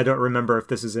remember if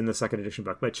this is in the second edition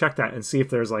book, but check that and see if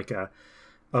there's like a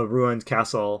ruined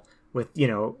castle with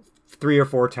 3 or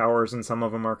 4 towers, and some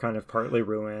of them are kind of partly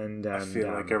ruined. And, I feel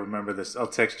like I remember this. I'll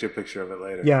text you a picture of it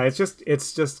later. Yeah, it's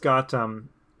just got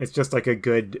it's just like a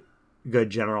good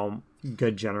general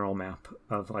map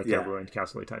of like a ruined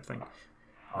castle type thing.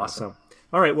 Awesome.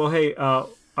 All right. Well, hey,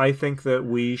 I think that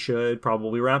we should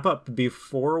probably wrap up.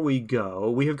 Before we go,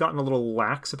 we have gotten a little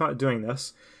lax about doing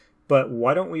this, but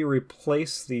why don't we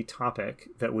replace the topic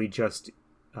that we just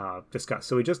discussed?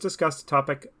 So we just discussed a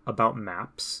topic about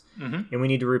maps, and we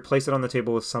need to replace it on the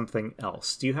table with something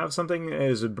else. Do you have something that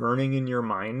is burning in your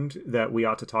mind that we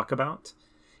ought to talk about?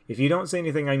 If you don't say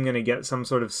anything, I'm going to get some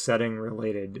sort of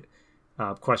setting-related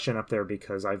question up there,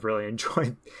 because I've really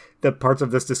enjoyed the parts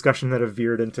of this discussion that have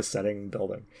veered into setting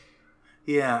building.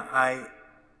 Yeah, I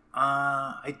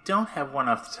don't have one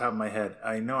off the top of my head.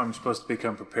 I know I'm supposed to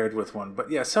become prepared with one, but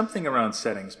yeah, something around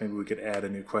settings. Maybe we could add a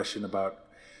new question about,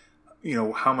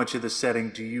 how much of the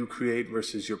setting do you create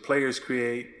versus your players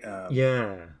create?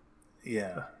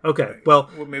 Yeah. Okay. Well,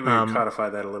 maybe we codify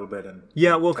that a little bit.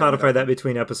 We'll codify that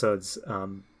between episodes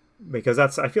because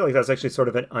I feel like that's actually sort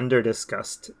of an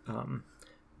under-discussed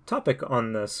topic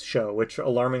on this show, which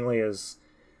alarmingly is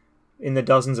in the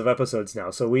dozens of episodes now.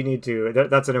 So we need to,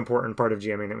 that's an important part of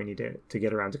GMing that we need to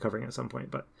get around to covering at some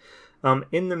point. But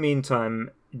in the meantime,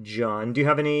 John, do you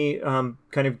have any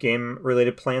kind of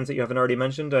game-related plans that you haven't already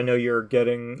mentioned? I know you're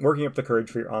working up the courage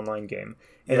for your online game.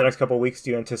 In the next couple of weeks, do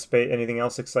you anticipate anything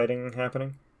else exciting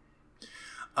happening?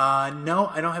 No,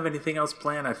 I don't have anything else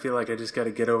planned. I feel like I just got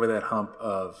to get over that hump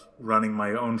of running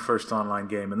my own first online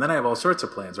game. And then I have all sorts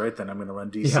of plans, right? Then I'm going to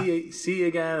run DC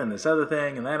again and this other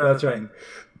thing and that other thing. Right.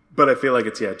 But I feel like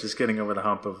it's, just getting over the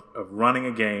hump of running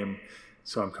a game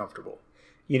so I'm comfortable.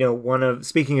 You know,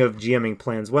 speaking of GMing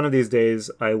plans, one of these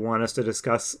days I want us to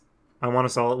discuss,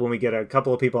 when we get a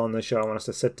couple of people on the show, I want us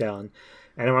to sit down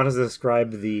and I want us to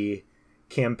describe the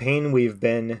campaign we've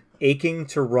been aching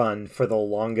to run for the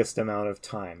longest amount of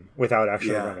time without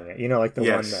actually running it. You know, like the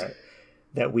one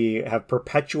that we have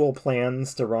perpetual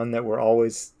plans to run that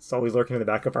it's always lurking in the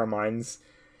back of our minds.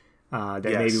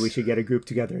 Maybe we should get a group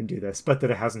together and do this, but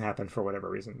that it hasn't happened for whatever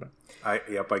reason. But I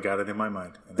got it in my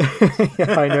mind.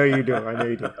 I know you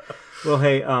do. Well,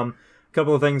 hey,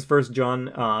 couple of things. First,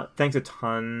 John, thanks a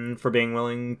ton for being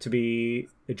willing to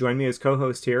join me as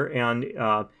co-host here.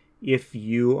 And if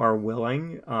you are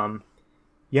willing,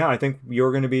 I think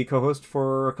you're going to be co-host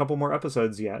for a couple more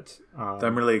episodes yet.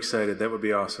 I'm really excited. That would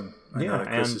be awesome. I know that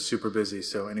Chris is super busy,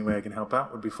 so any way I can help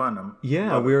out would be fun.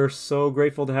 We're so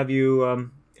grateful to have you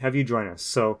join us.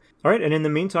 So, all right. And in the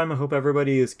meantime, I hope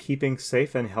everybody is keeping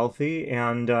safe and healthy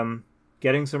and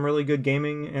getting some really good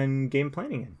gaming and game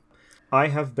planning in. I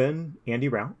have been Andy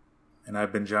Rao. And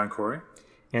I've been John Corey.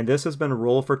 And this has been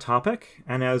Roll for Topic.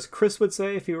 And as Chris would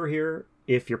say if he were here,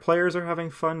 if your players are having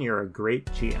fun, you're a great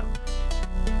GM.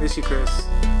 Miss you, Chris.